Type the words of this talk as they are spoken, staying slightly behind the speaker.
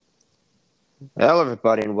Hello,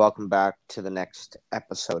 everybody, and welcome back to the next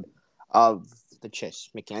episode of the Chase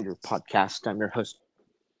McAndrew podcast. I'm your host,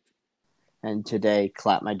 and today,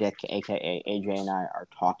 Clap My Dick, aka AJ, and I are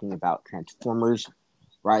talking about Transformers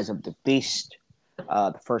Rise of the Beast.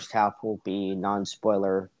 The first half will be non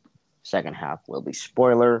spoiler, second half will be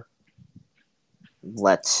spoiler.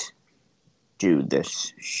 Let's do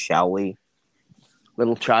this, shall we?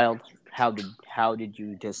 Little child, how did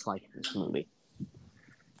you dislike this movie?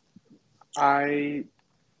 I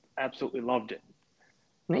absolutely loved it.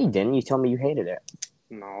 No, you didn't. You told me you hated it.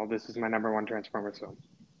 No, this is my number one Transformers film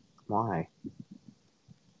Why?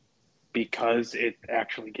 because it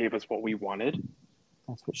actually gave us what we wanted.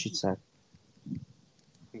 That's what she said.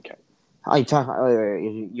 Okay. Oh, you talk.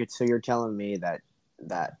 So you're telling me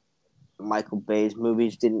that Michael Bay's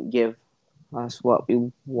movies didn't give us what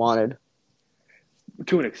we wanted?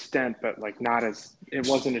 To an extent, but not as it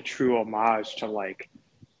wasn't a true homage to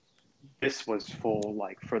this was full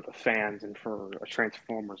for the fans and for a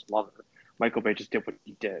Transformers lover. Michael Bay just did what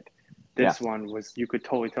he did. Yeah, This one was you could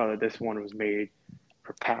totally tell that this one was made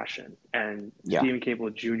for passion, and yeah. Stephen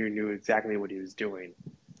Cable Jr. knew exactly what he was doing.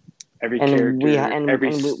 Every And character, we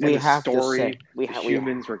the have to say story, the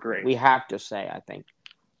humans were great. we have to say I think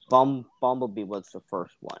Bumblebee was the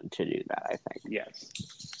first one to do that. I think Yes.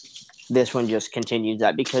 this one just continues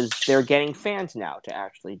that because they're getting fans now to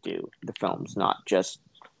actually do the films, not just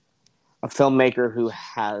a filmmaker who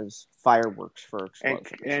has fireworks for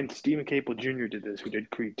explosions. And Stephen Cable Jr. did this, who did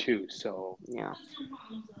Creed 2. So Yeah,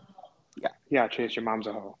 yeah, Chase, your mom's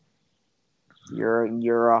a hoe.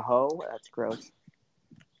 you're a hoe. That's gross.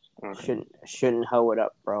 Okay. Shouldn't hoe it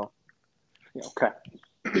up, bro. Yeah,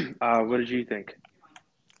 okay. What did you think?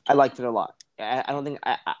 I liked it a lot. I don't think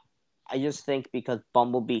I just think because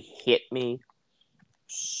Bumblebee hit me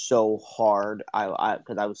so hard. I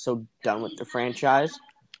because I was so done with the franchise.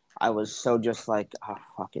 I was so just like, oh,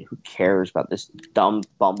 fuck it. Who cares about this dumb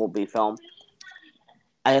Bumblebee film?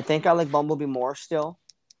 I think I like Bumblebee more still,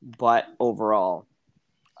 but overall,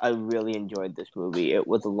 I really enjoyed this movie. It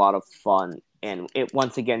was a lot of fun, and it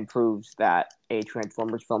once again proves that a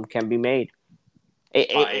Transformers film can be made.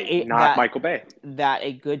 By not That Michael Bay.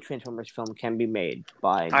 a good Transformers film can be made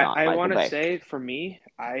by not I Michael want to Bay. say, for me,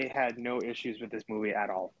 I had no issues with this movie at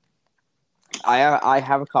all. I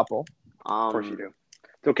have a couple. Of course you do.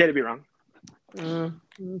 It's okay to be wrong. Mm,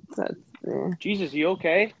 Jesus, you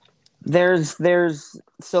okay? there's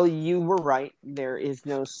so you were right. There is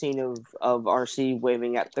no scene of RC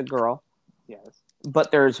waving at the girl, Yes.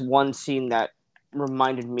 but there's one scene that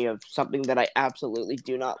reminded me of something that I absolutely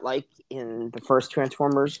do not like in the first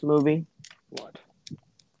Transformers movie, What?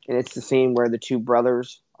 and it's the scene where the two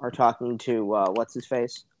brothers are talking to what's his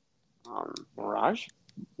face. Um, Mirage?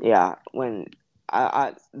 yeah, when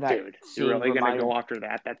I that Dude, you're scene really gonna reminded go after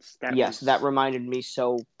that? yes, that reminded me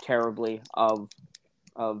so terribly of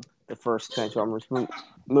the first Transformers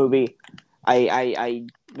movie. I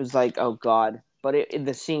was like, oh god, but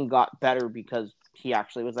the scene got better because he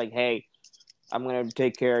actually was like, hey, I'm gonna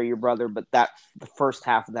take care of your brother. But the first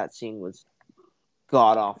half of that scene was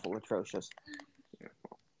god awful, atrocious.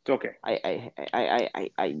 It's okay.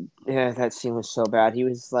 Yeah, that scene was so bad. He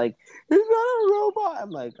was like, "He's not a robot." I'm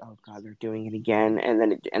like, "Oh God, they're doing it again." And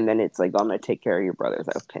then it's like, "I'm gonna take care of your brother." It's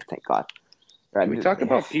like, okay, thank God. Can we talk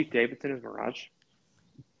about Pete Davidson as Mirage?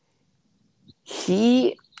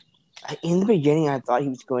 He, in the beginning, I thought he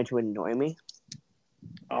was going to annoy me,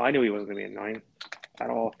 Oh, I knew he wasn't gonna be annoying at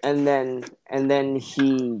all. and then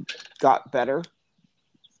he got better.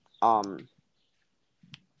 Um,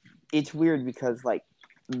 it's weird because like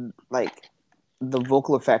the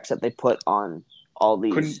vocal effects that they put on all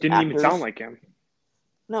these Didn't even sound actors. like him.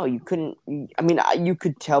 No, you couldn't. I mean, you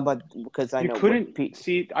could tell, but because I You know what couldn't Pete.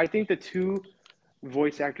 see. I think the two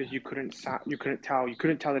voice actors you couldn't tell. You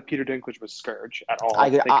couldn't tell that Peter Dinklage was Scourge at all.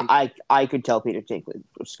 I could tell Peter Dinklage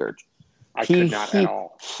was Scourge. I He could not at he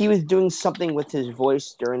all. he was doing something with his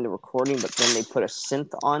voice during the recording, but then they put a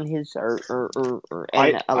synth on his or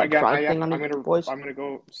an electronic thing on his voice. I'm gonna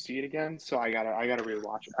go see it again. So I gotta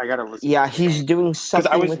rewatch it. I gotta listen Yeah, to it he's again doing because I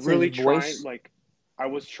something was with his really trying. voice. I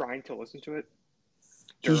was trying to listen to it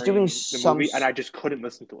He's doing during the some. movie, and I just couldn't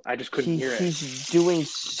listen to it. I just couldn't hear it. He's doing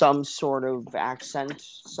some sort of accent,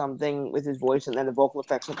 something with his voice, and then the vocal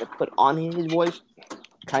effects that they put on his voice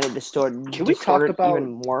kind of Can we talk distorted about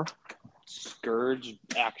even more. Scourge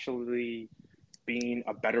actually being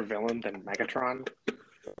a better villain than Megatron?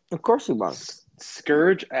 Of course he was.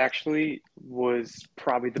 Scourge actually was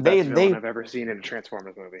probably the They best villain they I've ever seen in a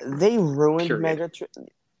Transformers movie. they ruined Period. Megatron.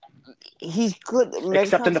 He's good.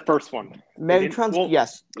 Except in the first one. Megatron's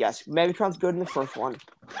yes. Megatron's good in the first one.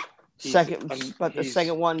 But the he's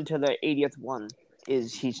second one to the 80th one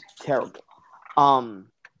he's terrible.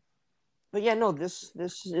 But yeah, no, this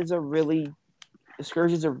is a really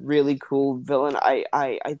Scourge is a really cool villain. I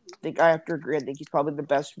think I have to agree. I think he's probably the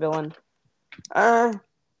best villain. I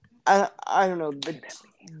don't know.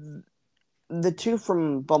 The two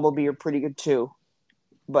from Bumblebee are pretty good too.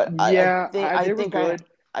 But they were good,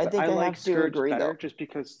 I but I think I like have to Scourge agree better though. just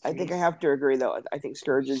because I to think me, I have to agree though. I think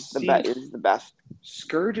Scourge see, is the best.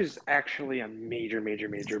 Scourge is actually a major, major,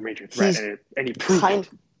 major, major threat, He's and he proved kind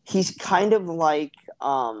it. he's kind of like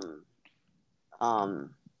um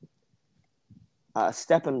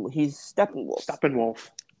he's Steppenwolf Steppenwolf.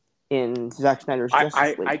 in Zack Snyder's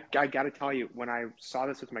Justice League. I got to tell you, when I saw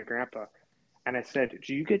this with my grandpa, and I said,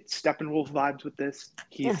 "Do you get Steppenwolf vibes with this?"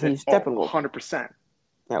 He Yeah, said, he's "Oh, Steppenwolf. 100%."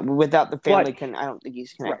 Yeah, without the family, But I don't think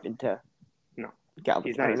he's right, connected to no, Galvatron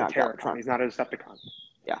he's not. or He's a not Terracon. Galvatron. He's not a Decepticon.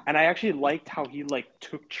 Yeah, And I actually liked how he like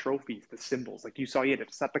took trophies, the symbols. Like you saw, he had a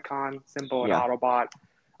Decepticon symbol, an yeah, Autobot,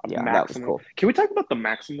 a yeah. That was Maximal. cool. Can we talk about the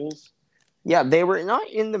Maximals? Yeah, they were not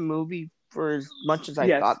in the movie for as much as I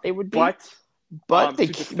Yes, thought they would be, but but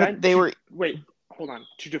they were wait, hold on.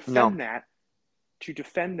 no. To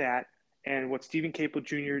defend that, and what Stephen Caple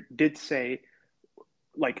Jr. did say,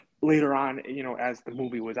 like later on, as the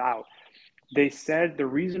movie was out, they said the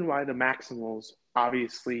reason why the Maximals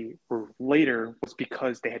obviously were later was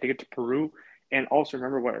because they had to get to Peru. And also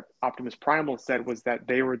remember what Optimus Primal said was that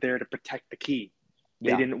they were there to protect the key.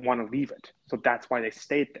 They Yeah, didn't want to leave it. So that's why they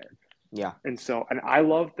stayed there. yeah. And I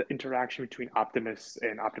love the interaction between Optimus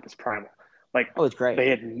and Optimus Primal. Like Oh, it's great.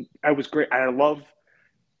 I was great. I love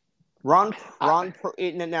Now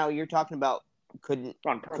you're talking about Ron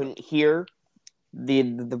Perlman. couldn't hear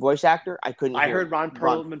the voice actor. I couldn't I hear heard Ron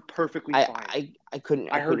Perlman perfectly fine. I couldn't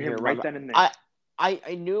I heard hear him Ron. right then and there.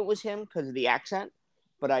 I knew it was him because of the accent,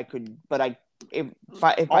 but if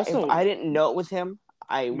Also, I didn't know it was him,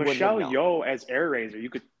 I wouldn't have Michelle known. Yeoh as Air Razor, you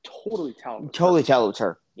could totally tell. Totally tell it was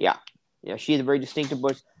her. Yeah, yeah. She has a very distinctive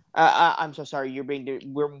voice. I'm so sorry.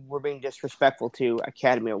 We're being disrespectful to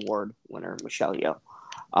Academy Award winner Michelle Yeoh.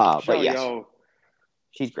 But Michelle yes, Yeoh,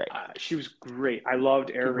 she's great. she was great. I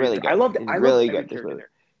loved Air She's really Razor. good. She's I loved really every good this character movie.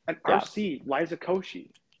 there. And Yeah. RC Liza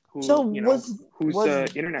Koshy, So who's was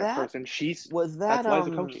the internet that person. was That's that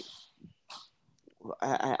Liza Koshy.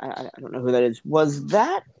 I don't know who that is. Was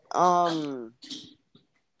that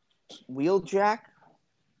Wheeljack?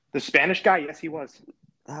 The Spanish guy, yes, he was.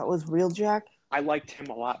 That was Wheeljack. I liked him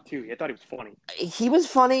a lot too. I thought he was funny. He was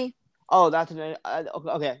funny. Oh, that's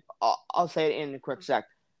okay. I'll say it in a quick sec.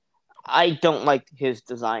 I don't like his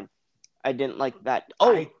design. I didn't like that.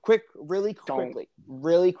 Oh, really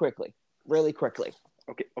quickly.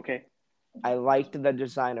 Okay. I liked the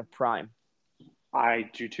design of Prime. I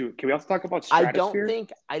do too. Can we also talk about Stratosphere?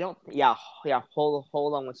 Yeah. Hold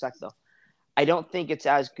on 1 sec though. I don't think it's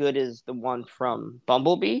as good as the one from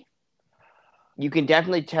Bumblebee. You can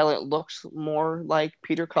definitely tell it looks more like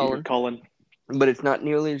Peter Cullen, but it's not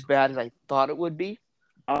nearly as bad as I thought it would be.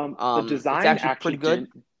 The design it's actually pretty good.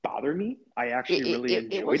 Didn't bother me. I actually really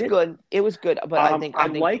enjoyed it. It was good. It was good, but I think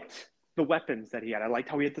liked the weapons that he had. I liked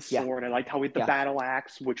how he had the sword. I liked how he had the battle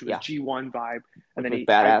axe, which was G1 vibe, and then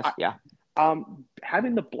badass.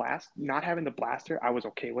 having the not having the blaster, I was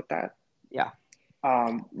okay with that. Yeah.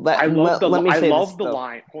 I love the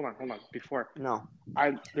line. Hold on. Before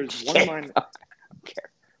there's one line.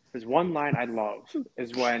 There's one line I love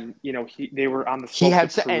is when they were on the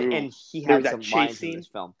slopes of Peru. And he had some lines in this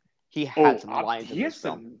film. He had some lines in this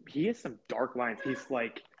film. He has some dark lines. He's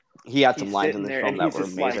like he had some lines in this film that were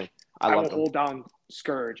amazing. Like, I will hold down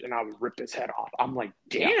Scourge and I would rip his head off. I'm like,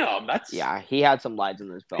 damn, that's he had some lines in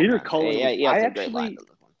this film. Peter Cullen. I actually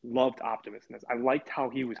loved Optimus in this. I liked how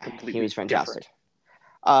he was completely he was fantastic.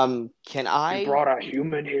 Different. You brought a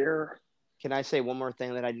human here. Can I say one more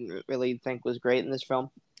thing that I didn't really think was great in this film?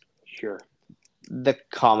 Sure. The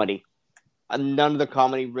comedy. None of the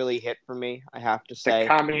comedy really hit for me, I have to say. The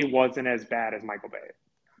comedy wasn't as bad as Michael Bay.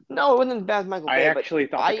 No, it wasn't as bad as Michael Bay. I actually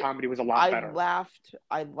thought the comedy was a lot better.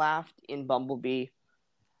 I laughed in Bumblebee.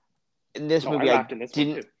 In this movie,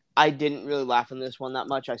 I didn't really laugh in this one that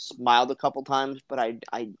much. I smiled a couple times, but I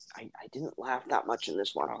didn't laugh that much in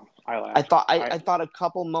this one. Oh, I laughed. I thought a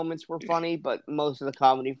couple moments were funny, but most of the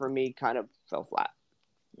comedy for me kind of fell flat.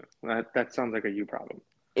 That sounds like a you problem.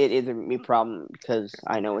 It is a me problem because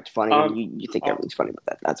I know it's funny and you think everything's funny,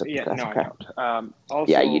 but that's okay. Yeah, okay. I don't.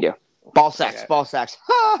 Yeah, you do. Ball sacks.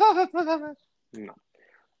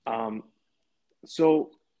 No.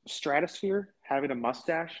 So Stratosphere having a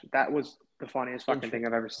mustache, that was the funniest fucking thing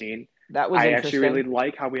I've ever seen. That was I actually really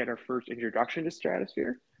like how we had our first introduction to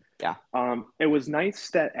Stratosphere. Yeah. It was nice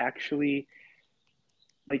that actually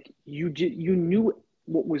like you knew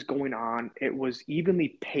what was going on. It was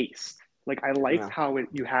evenly paced. Like I liked Yeah. how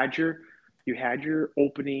you had your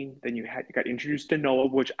opening, then you got introduced to Noah,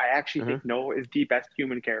 which I actually think Mm-hmm. Noah is the best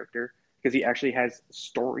human character because he actually has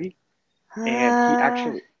story and he Uh,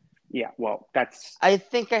 actually yeah, well, that's I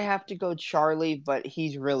think I have to go Charlie, but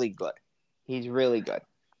he's really good. He's really good.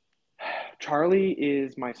 Charlie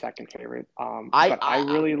is my second favorite. I, But I I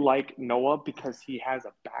really like Noah because he has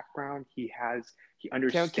a background. He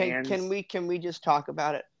understands can we just talk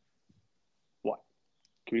about it? what.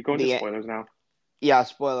 Can we go into The spoilers now? Yeah,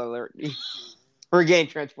 spoiler alert. We're getting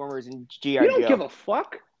Transformers and We GI don't give Joe. a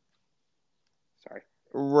fuck. Sorry.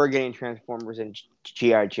 We're getting Transformers and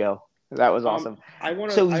GI Joe. That was Um, awesome. I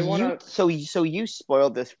wanna. So you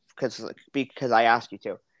spoiled this because I asked you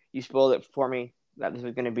to. You spoiled it for me that this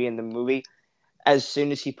was going to be in the movie. As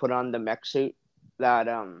soon as he put on the mech suit that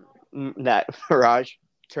that Mirage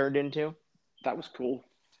turned into, That was cool.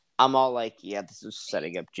 I'm all like, yeah, this is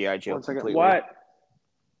setting up GI Joe 1 second. completely. What?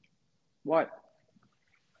 What?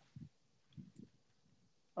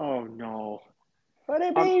 Oh no. But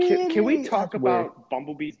a baby, Can we that's talk weird, about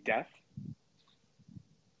Bumblebee's death?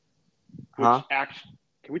 huh? Which actually,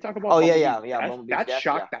 can we talk about Oh Bumblebee's yeah. death? Bumblebee's That death, yeah.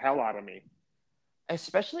 shocked the hell out of me.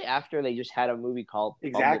 Especially after they just had a movie called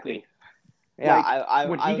Bumblebee. Exactly. Yeah, Like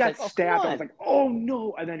when I he was got like, oh come stabbed, I was on. like, "Oh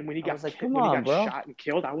no!" And then I was like, come when he on, got bro. shot and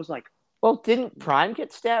killed, I was like, Well, didn't Prime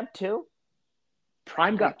get stabbed too?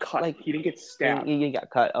 "Prime got cut. Like He didn't get stabbed." you got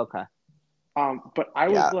cut. Okay. But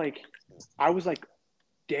Yeah. I was like,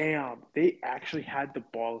 "Damn, they actually had the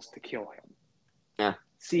balls to kill him." Yeah.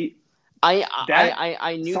 See, that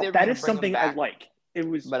I knew they were that gonna is bring him something I back, like. It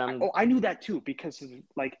was but I'm I knew that too because of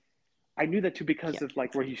like I knew that too yeah. because of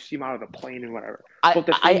like where you see him out of the plane and whatever. But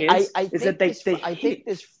the thing is that they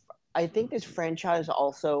hit. I think this franchise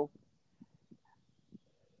also,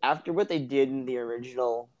 after what they did in the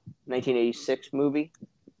original 1986 movie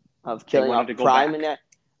of They killing wanted off to go Prime and back.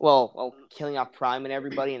 that, killing off Prime and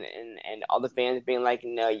everybody, and all the fans being like,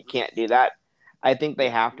 no, you can't do that. I think they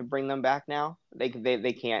Yeah, have to bring them back now. They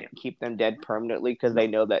yeah. can't keep them dead permanently because they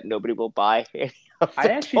know that nobody will buy any of I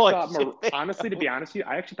the actually thought, toys. If they honestly, to don't. be honest with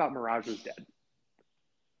you, I actually thought Mirage was dead.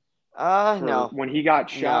 For No, when he got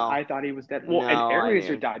shot, no, I thought he was dead. Well, and no. I Air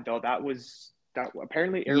didn't. died though. That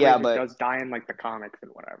apparently Yeah, Air but does die in like the comics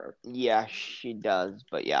and whatever. yeah, she does.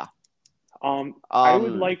 But yeah. I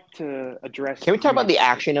would Um, like to address can we talk about the Unicron.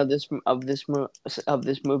 action of this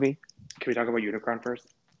movie? Can we talk about Unicron first?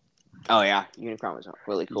 Oh yeah, Unicron was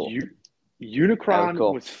really cool. U- That was Unicron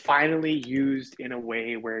cool. was finally used in a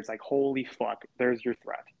way where it's like, holy fuck, there's your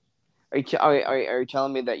threat. Are you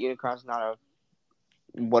telling me that Unicron's not a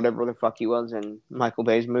whatever the fuck he was in Michael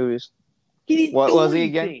Bay's movies? He didn't What do was he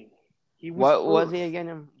again? anything. He was What was he Earth. again?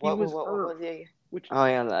 He was What Earth, was he again? which Oh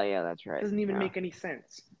yeah, that's right. doesn't even Yeah. make any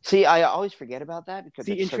sense. See, I always forget about that because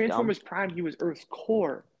See, it's in so dumb. Transformers Prime, he was Earth's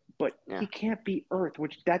core, but Yeah. he can't be Earth,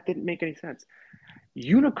 which that didn't make any sense.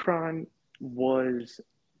 Unicron was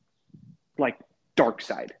like dark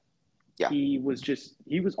side. Yeah. He was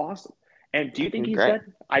awesome. And do you He think was he's great.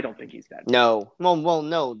 dead? I don't think he's dead. No. No,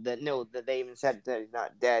 that they even said that he's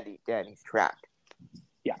not dead. He's dead. He's trapped.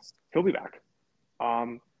 Yeah, he'll be back.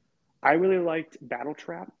 Um, I really liked Battle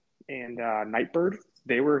Trap and Nightbird.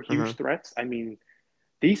 They were Mm-hmm. huge threats. I mean,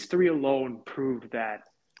 these three alone proved that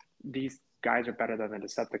these guys are better than the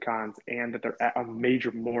Decepticons and that they're a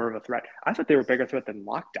major more of a threat. I thought they were a bigger threat than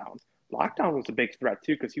Lockdown. Lockdown was a big threat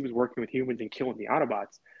too because he was working with humans and killing the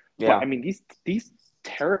Autobots. But Yeah. I mean, these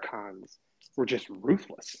Terracons were just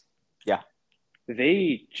ruthless. Yeah.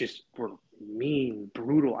 They just were mean,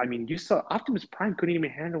 brutal. I mean, you saw Optimus Prime couldn't even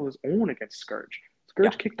handle his own against Scourge. Yeah.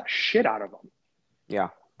 Scourge kicked the shit out of him. Yeah.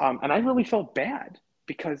 And I really felt bad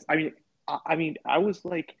because I was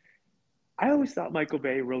like, I always thought Michael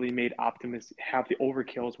Bay really made Optimus have the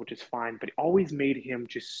overkills, which is fine, but he always made him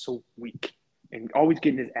just so weak and always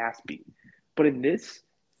getting his ass beat. But in this,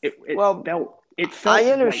 Well, it felt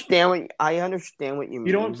right. I understand what you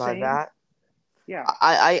You know what I'm mean by saying? that. Yeah.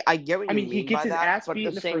 I get what I you mean, he mean gets by his that, ass but at beat the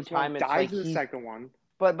in the same first one, time, it's like dies in the second one.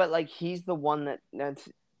 but like he's the one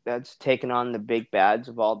that's taken on the big bads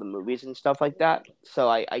of all the movies and stuff like that. So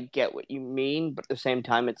I get what you mean, but at the same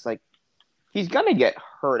time, it's like he's gonna get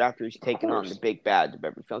hurt after he's Of taken on the course. big bads of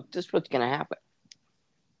every film. Just what's gonna happen.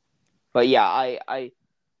 But yeah,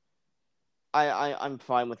 I'm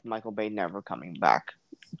fine with Michael Bay never coming back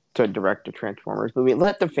to direct a Transformers movie.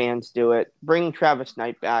 Let the fans do it. Bring Travis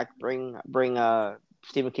Knight back. Bring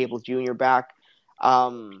Stephen Cable Jr. back.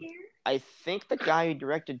 I think the guy who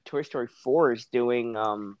directed Toy Story 4 is doing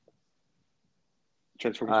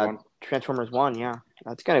Transformers 1. Transformers 1. Yeah,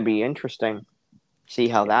 that's gonna be interesting. See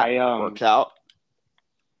how Yeah, that works out.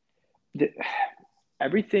 the,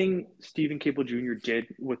 everything Stephen Cable Jr. did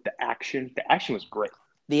with the action was great.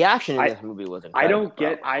 The action in I this movie was I incredible, don't bro.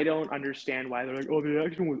 get, I don't understand why they're like, oh, the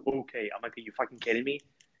action was okay. I'm like, are you fucking kidding me?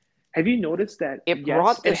 Have you noticed that? It Yes,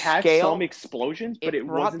 brought the it had some scale. explosions, but It it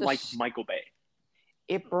brought wasn't the like Michael Bay.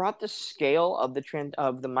 it brought the scale of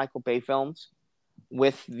the Michael Bay films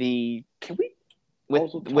with the Can we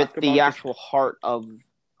also with talk the about just actual heart of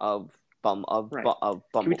right? Can we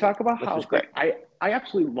Bumblebee, talk about which was how great. like I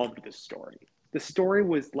absolutely loved this story. The story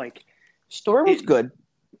was like Story was it good.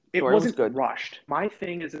 it Story was wasn't good. rushed. My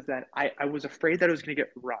thing is that I was afraid that it was going to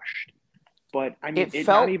get rushed. But I mean, It it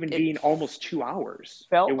not felt even it being almost 2 hours. It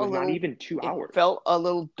felt a was not little even two it hours. felt a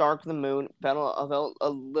little Dark of the Moon. Felt a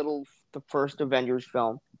little the first Avengers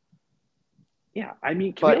film, Yeah, I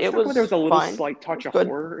mean, can we but also it talk about there was was a little fine. slight It touch was of good.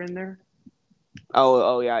 horror in there?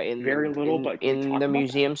 Oh yeah, Very little, but can we in talk the about that?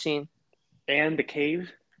 museum scene And the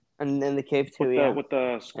cave and in the cave too. with Yeah, the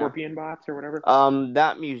yeah. scorpion bots or whatever.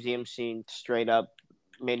 That museum scene straight up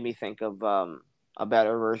made me think of a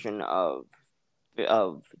better version of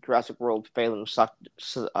Jurassic World failing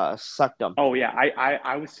suckdom. Oh yeah,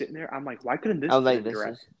 I was sitting there. I'm like, why couldn't I this was been like, in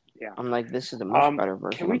Jurassic? Yeah. this is a much better Can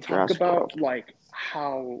version we of talk Jurassic World. about like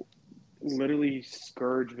how literally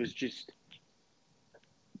Scourge was just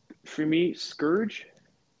for me? Scourge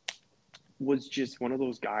was just one of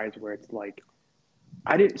those guys where it's like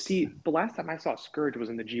I didn't see the last time I saw Scourge was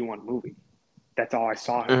in the G1 movie. That's all I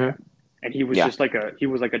saw him Mm-hmm. in. And he was Yeah, just like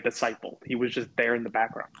a disciple. He was just there in the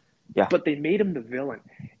background. yeah. But they made him the villain.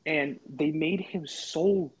 And they made him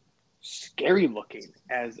so scary looking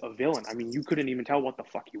as a villain. I mean, you couldn't even tell what the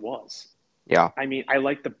fuck he was. Yeah. I mean, I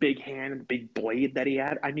like the big hand and the big blade that he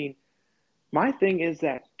had. I mean, my thing is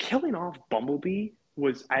that killing off Bumblebee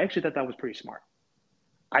was I actually thought that was pretty smart.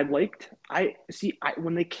 I see I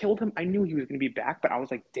when they killed him, I knew he was gonna be back, but I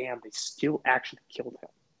was like, damn, they still actually killed him.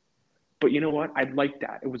 But you know what? I like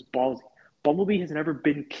that. It was ballsy. Bumblebee has never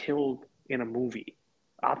been killed in a movie.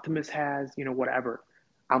 Optimus has, whatever.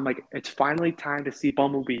 I'm like, it's finally time to see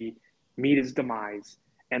Bumblebee meet his demise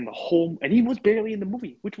and he was barely in the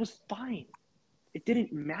movie, which was fine. It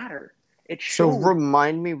didn't matter. It So showed.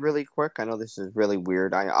 remind me really quick. I know this is really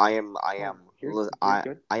weird. Oh, you're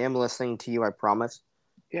good. I am listening to you. I promise.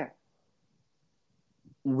 Yeah.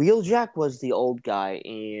 Wheeljack was the old guy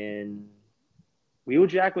in.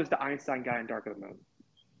 Wheeljack was the Einstein guy in Dark of the Moon.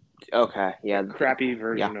 Okay, The yeah, crappy yeah.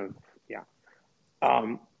 version of yeah.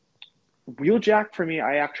 Um, Wheeljack for me,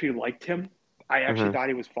 I actually liked him. I actually Mm-hmm. thought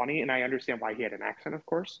he was funny, and I understand why he had an accent, of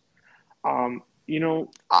course.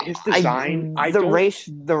 His I design, I don't,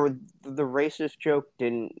 the racist joke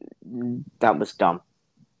didn't. That was dumb.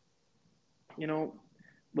 you know,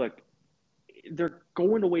 look, they're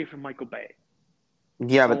going away from Michael Bay.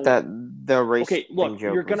 Yeah, but So, the race okay, thing look,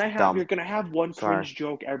 joke was dumb. you're gonna have one Sorry. cringe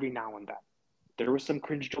joke every now and then. There was some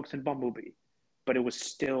cringe jokes in Bumblebee, but it was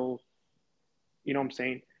still, you know what I'm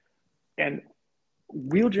saying? And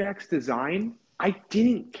Wheeljack's design, I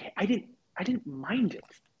didn't mind it.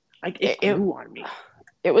 Like it It grew on me.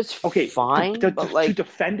 it was Okay, fine, but like to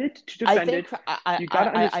defend it, you got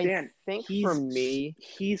to I understand think for me,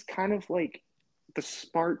 he's kind of like the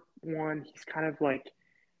smart one. He's kind of like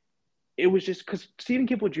it was just because Stephen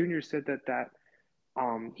Cable Jr. said that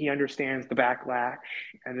he understands the backlash,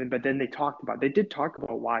 and then but then they did talk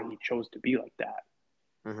about why he chose to be like that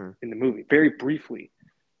mhm. in the movie very briefly,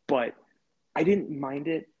 but I didn't mind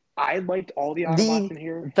it. I liked all the Autobots the in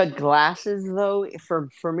here. the glasses though for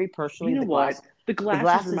me You personally, know what? The the glasses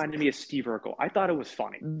glasses reminded me of Steve Urkel. I thought it was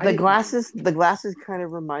funny. I didn't mind it. the glasses kind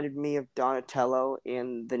of reminded me of Donatello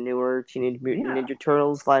in the newer Teenage Mutant Yeah. Ninja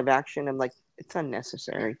Turtles live action. I'm like, it's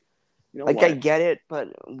unnecessary. You know Like I what? get it, but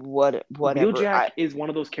whatever. Wheeljack is one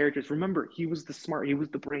of those characters. Remember, he was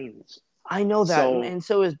the brains. I know that, So and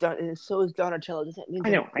so is Donatello. Does that I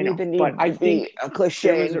know, mean they but need I to be think a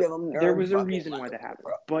cliche and give them there nerve was a fucking? reason why that happened.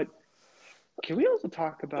 But can we also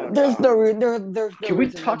talk about There's no can we reason. They're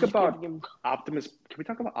talk just giving about him. Optimus? Can we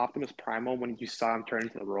talk about Optimus Primal when you saw him turn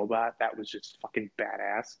into the robot? That was just fucking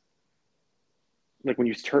badass. Like when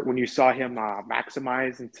you saw him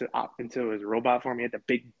maximize into his robot form, he had the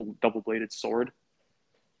big double bladed sword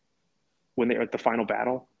when they were at the final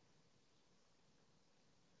battle.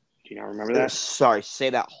 Do you not remember that? Sorry,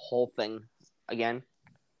 say that whole thing again.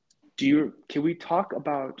 Can we talk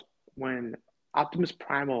about when Optimus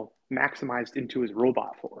Primal maximized into his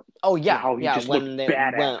robot form Oh and yeah, how he yeah. just looked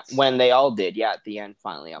badass? When they all did, yeah. At the end,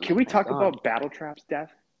 finally, I'm Can like, we thank talk God. about Battletrap's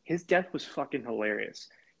death? His death was fucking hilarious.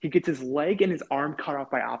 He gets his leg and his arm cut off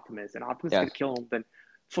by Optimus, and Optimus is gonna Yes. kill him. Then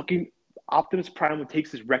fucking Optimus Primal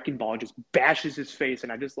takes his wrecking ball and just bashes his face,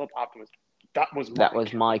 and I just love Optimus. that was my That was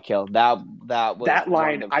kill. my kill. That was That one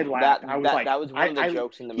line, of I the laughed. I was like, that was one of the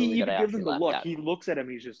jokes in the he movie that I even gives actually him the laughed look. at. He looks at him.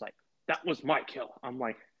 He's just like, that was my kill. I'm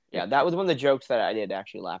like, Yeah, that was one of the jokes that I did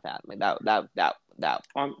actually laugh at. Like that was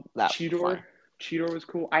Cheetor. funny. Cheetor was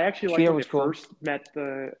cool. I actually liked Cheetah when they was cool. first met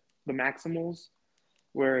the Maximals,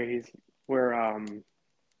 where where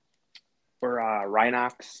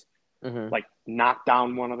Rhinox Hmm. like knocked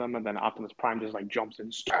down one of them, and then Optimus Prime just like jumps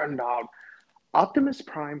in, stand down. Optimus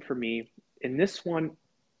Prime for me in this one,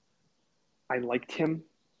 I liked him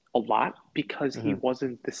a lot because he Hmm.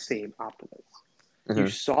 wasn't the same Optimus. You Hmm.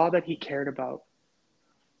 saw that he cared about.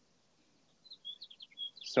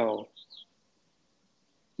 So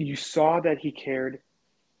you saw that he cared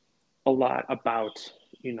a lot about,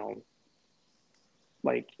 you know,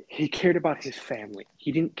 like he cared about his family.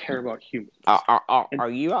 He didn't care about humans. And Are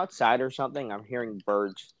you outside or something? I'm hearing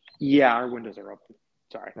birds. yeah, our windows are open.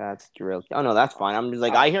 Sorry. That's real. Oh no, that's fine. I'm just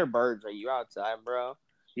like I Um, hear birds. Are you outside, bro?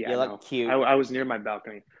 yeah, You look no, cute. I was near my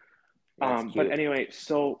balcony. That's But cute. anyway,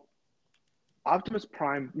 so Optimus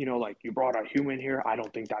Prime, like you brought a human here. I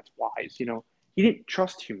don't think that's wise. He didn't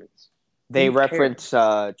trust humans. He They didn't care. reference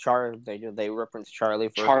They reference Charlie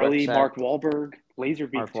for a quick Charlie, sec. Mark Wahlberg, Mark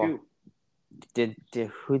Laserbeak Wahl. too. Did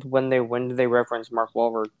who when did they reference Mark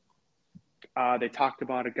Wahlberg? They talked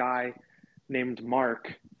about a guy named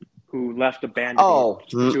Mark who left a band to Oh,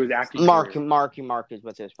 pursue his acting Mark career. Marky Mark is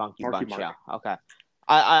what's his Funky Marky Bunch. Yeah, Mark. okay.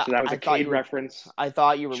 So that was I a thought Cade you were. reference. I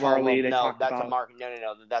thought you were. Well, Charlie, they no, talked that's a about. Mark. No.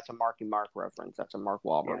 That's a Marky Mark reference. That's a Mark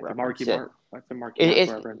Wahlberg Yeah, it's a reference. Marky Mark. That's a Marky Mark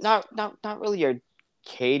It's reference. not really a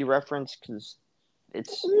Cade reference because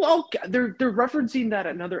it's Well, they're referencing that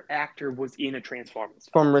another actor was in a Transformers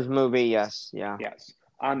film. from his movie. Yes, yeah. Yes.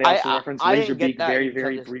 They also referenced I didn't get Laserbeak that very, until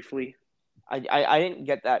very this. briefly. I didn't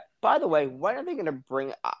get that. By the way, when are they going to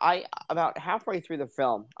bring? I about halfway through the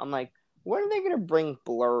film, I'm like, when are they going to bring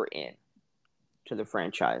Blur in to the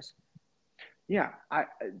franchise? Yeah, I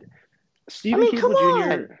Stephen mean, come Cable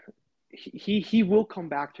on. Jr. He will come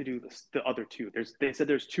back to do the other two. They said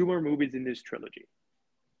there's two more movies in this trilogy,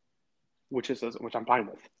 which I'm fine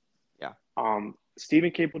with. Yeah.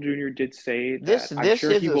 Stephen Cable Jr. did say This that I'm this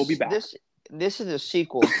sure is he a will be back. this is a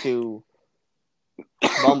sequel to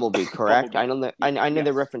Bumblebee, correct? Bumblebee. I know that I know they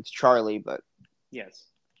Yes. referenced Charlie, but Yes.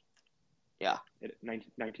 yeah,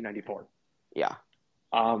 1994. yeah.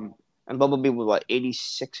 Um, And Bumblebee was what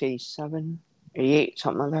 86, 87, 88,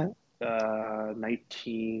 something like that.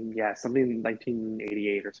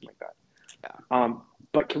 1988 or something like that. Yeah.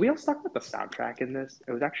 But can we also talk about the soundtrack in this?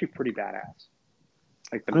 It was actually pretty badass.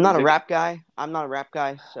 Like the I'm not a music, rap guy. I'm not a rap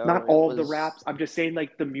guy, so not it all of the was. raps. I'm just saying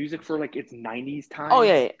like the music for like its 90s Oh times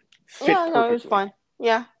yeah, fit yeah. No, it was perfectly. fine.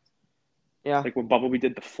 Yeah, yeah, Like when Bumblebee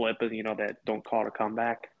did the flip and that don't call it a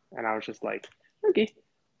comeback, and I was just like, okay.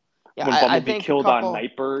 yeah. When I Bumblebee think a killed on couple.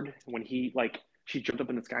 Nightbird, when he like she jumped up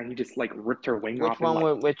in the sky and he just like ripped her wing Which off and one?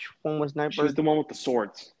 like Which one was she was Nightbird? the one with the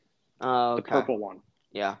swords, Oh, the okay. purple one.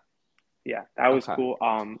 Yeah. Yeah, that was Okay. cool.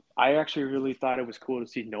 I actually really thought it was cool to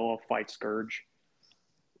see Noah fight Scourge.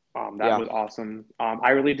 That Yeah. was awesome. I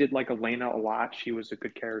really did like Elena a lot. She was a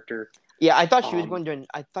good character. Yeah. I thought she was Um, going to.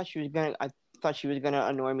 I thought she was gonna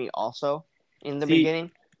annoy me also in the see,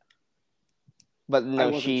 beginning. But I no,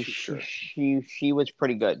 wasn't too sure. she was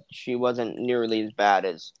pretty good. She wasn't nearly as bad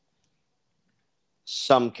as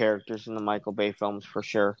some characters in the Michael Bay films for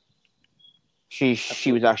sure. She was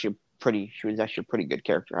Absolutely. actually a pretty good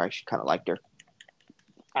character. I actually kind of liked her.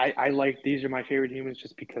 I like these are my favorite humans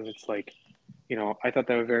just because it's like, I thought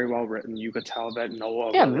they were very well written. You could tell that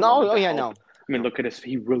Noah Yeah, really no, wanted oh to yeah, help. no, I mean, no. look at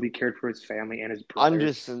he really cared for his family and his I'm brother.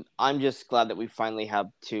 just I'm just glad that we finally have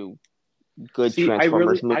two good See,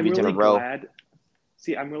 Transformers I'm movies in a really row. glad.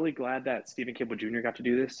 See, I'm really glad that Stephen Cable Jr. got to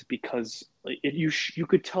do this because you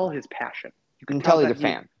could tell his passion. You You could can tell tell he's a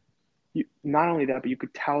that fan. not only that, but you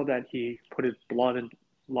could tell that he put his blood and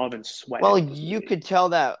love and sweat Well, into this you movie. could tell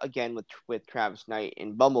that again with Travis Knight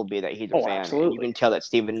in Bumblebee that he's a Oh, fan, and you absolutely. can tell that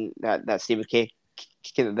Stephen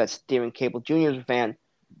Cable Jr. is a fan.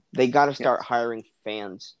 They got to start Yes. hiring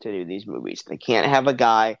fans to do these movies. They can't have a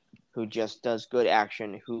guy who just does good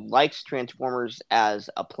action, who likes Transformers as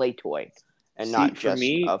a play toy, and See, not for just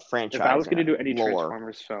me, a if I franchise was and going to a do any lore.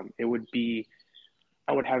 Transformers film,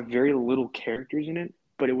 I would have very little characters in it,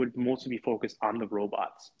 but it would mostly be focused on the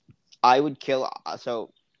robots. I would kill.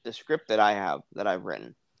 So the script that I have that I've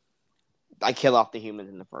written, I kill off the humans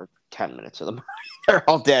in the first 10 minutes of the movie. They're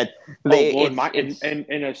all dead. Oh, They well, it's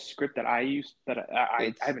in a script that I use that I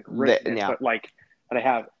it's haven't written it, yeah but like that I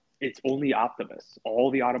have, it's only Optimus.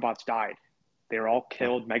 All the Autobots died. They were all yeah.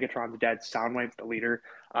 killed. Megatron's dead. Soundwave's the leader.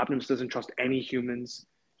 Optimus doesn't trust any humans.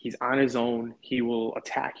 He's on his own. He will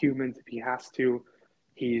attack humans if he has to.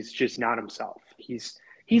 He's just not himself. He's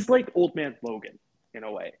like Old Man Logan in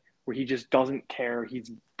a way, where he just doesn't care.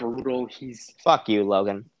 He's brutal. He's Fuck you,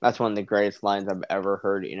 Logan. That's one of the greatest lines I've ever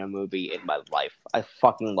heard in a movie in my life. I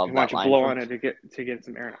fucking love why that don't you line. blow on it to get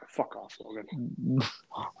some air? Fuck off, Logan.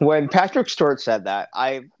 When Patrick Stewart said that,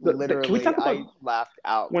 I Can we talk about laughed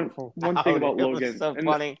out one thing about It was Logan? so And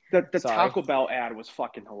funny. the Sorry. Taco Bell ad was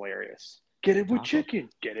fucking hilarious. Get it with Taco. chicken.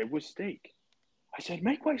 Get it with steak. I said,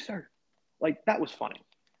 make way, sir. Like, that was funny.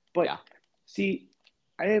 But Yeah. see,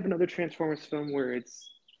 I have another Transformers film where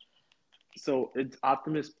it's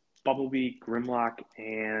Optimus, Bumblebee, Grimlock,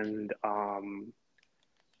 and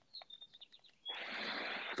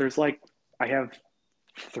there's like I have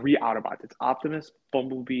three Autobots. It's Optimus,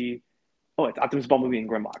 Bumblebee. Oh, it's Optimus, Bumblebee, and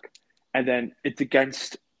Grimlock. And then it's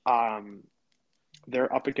against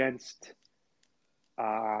they're up against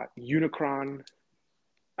Unicron,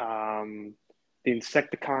 the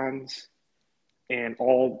Insecticons, and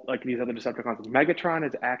all like these other Decepticons. Megatron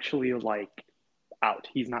is actually like out.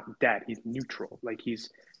 He's not dead. He's neutral. Like he's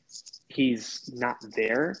not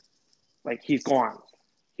there. Like he's gone.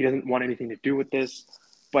 He doesn't want anything to do with this.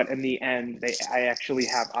 But in the end, I actually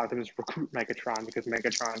have Optimus recruit Megatron because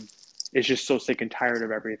Megatron is just so sick and tired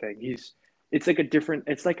of everything. It's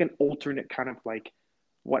like an alternate kind of like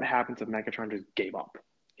what happens if Megatron just gave up.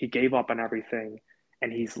 He gave up on everything,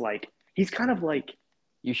 and he's kind of like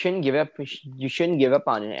You shouldn't give up. You shouldn't give up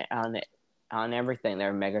on everything.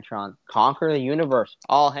 There, Megatron. Conquer the universe.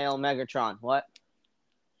 All hail Megatron. What?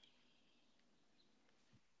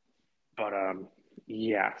 But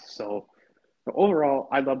yeah. So overall,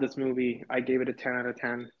 I love this movie. I gave it a 10 out of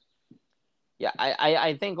 10. Yeah,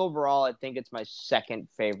 I think overall, I think it's my second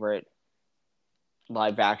favorite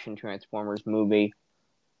live action Transformers movie.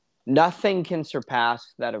 Nothing can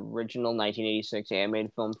surpass that original 1986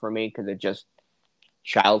 animated film for me because it's just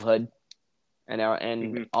childhood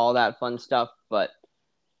and all that fun stuff. And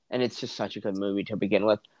it's just such a good movie to begin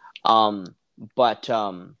with.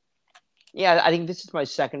 Yeah, I think this is my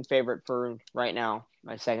second favorite for right now.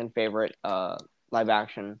 My second favorite live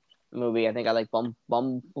action movie. I think I like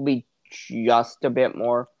Bumblebee just a bit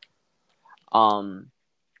more.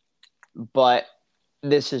 But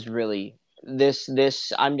this is really this.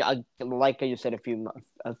 Like I said a few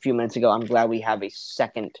minutes ago. I'm glad we have a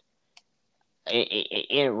second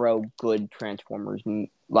in a row good Transformers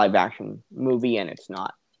live action movie, and it's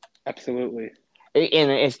not. Absolutely.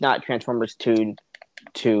 And it's not Transformers 2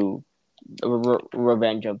 to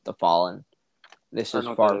Revenge of the Fallen. This is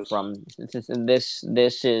far from this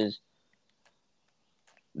is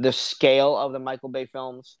the scale of the Michael Bay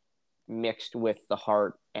films mixed with the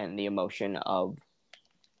heart and the emotion of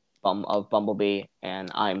Bumblebee,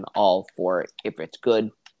 and I'm all for it if it's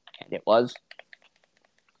good, and it was.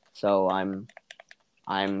 So I'm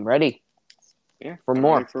ready. Yeah, for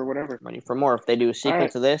more. Ready for whatever. Ready for more. If they do a sequel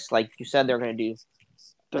to this, like you said, they're going to do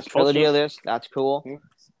a trilogy of this. That's cool. Yeah.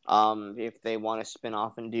 If they want to spin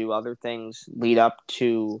off and do other things, lead up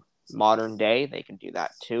to modern day, they can do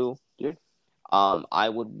that too. Yeah. I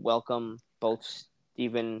would welcome both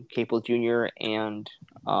Stephen Caple Jr. and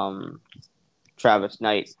Travis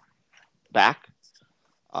Knight back.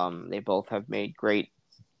 They both have made great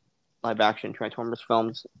live-action Transformers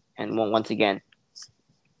films, and once again,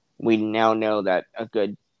 we now know that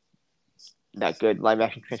good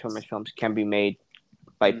live-action Transformers films can be made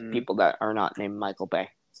by people that are not named Michael Bay.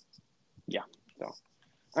 Yeah. So,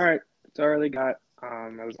 all right. That's all I really got.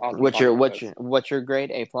 That was awesome. What's your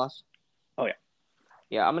grade? A+? Oh yeah.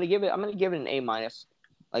 Yeah, I'm gonna give it an A-. Like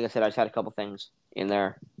I said, I just had a couple things in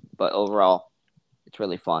there, but overall, it's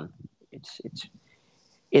really fun. It's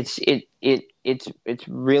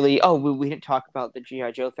really. Oh, we didn't talk about the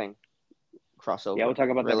G.I. Joe thing crossover. Yeah, we'll talk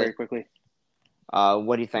about that very quickly.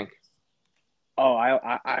 What do you think? Oh,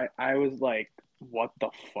 I was like, what the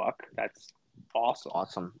fuck? That's awesome.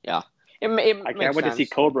 Awesome. Yeah. I can't wait to see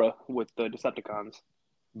Cobra with the Decepticons.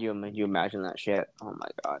 You imagine that shit? Oh my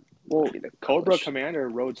god. Well, Cobra Commander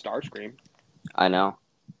rode Starscream. I know.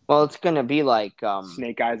 Well, it's gonna be like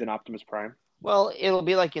Snake Eyes and Optimus Prime. Well, it'll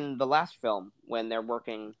be like in the last film when they're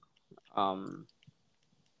working, when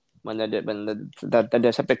the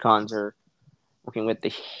Decepticons are working with the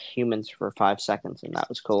humans for 5 seconds, and that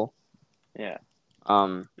was cool. Yeah.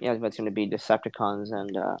 Yeah, but it's gonna be Decepticons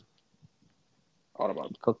and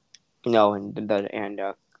Autobots.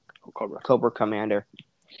 Cobra Commander,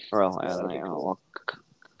 or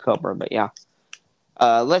Cobra, but yeah.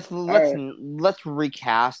 Let's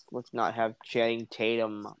recast. Let's not have Channing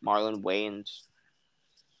Tatum, Marlon Wayans,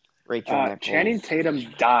 Rachel Nichols. Channing Tatum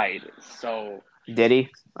died. So did he?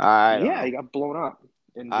 Yeah, he got blown up.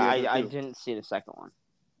 I didn't see the second one.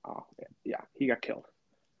 Oh yeah, he got killed.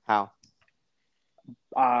 How?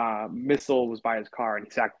 Missile was by his car, and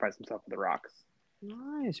he sacrificed himself for The Rock.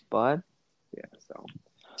 Nice, bud. Yeah. So.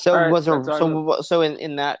 So All right. was That's there all. so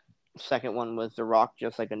in that second one was The Rock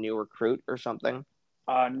just like a new recruit or something?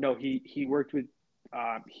 No, he worked with.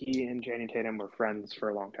 He and Channing Tatum were friends for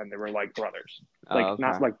a long time. They were like brothers, Oh, like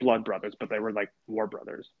not okay. like blood brothers, but they were like war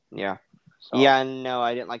brothers. Yeah. So Yeah, no,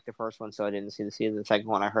 I didn't like the first one, so I didn't see the season. The second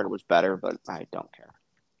one I heard it was better, but I don't care.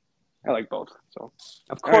 I like both. So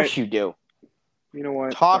Of all right, course you do. you know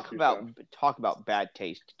what? Talk Fuck about yourself. talk about bad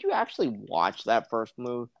taste. Did you actually watch that first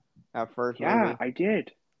move? That first Yeah, movie? I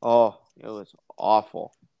did. Oh, it was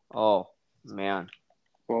awful. Oh man.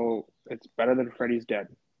 Well, it's better than Freddy's Dead.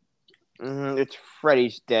 It's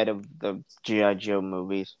Freddy's Dead of the G.I. Joe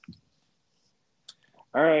movies.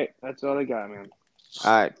 All right, that's all I got, man.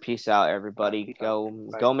 All right, peace out, All right, everybody. peace out.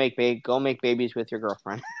 Bye. Go make babies with your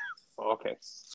girlfriend. Okay.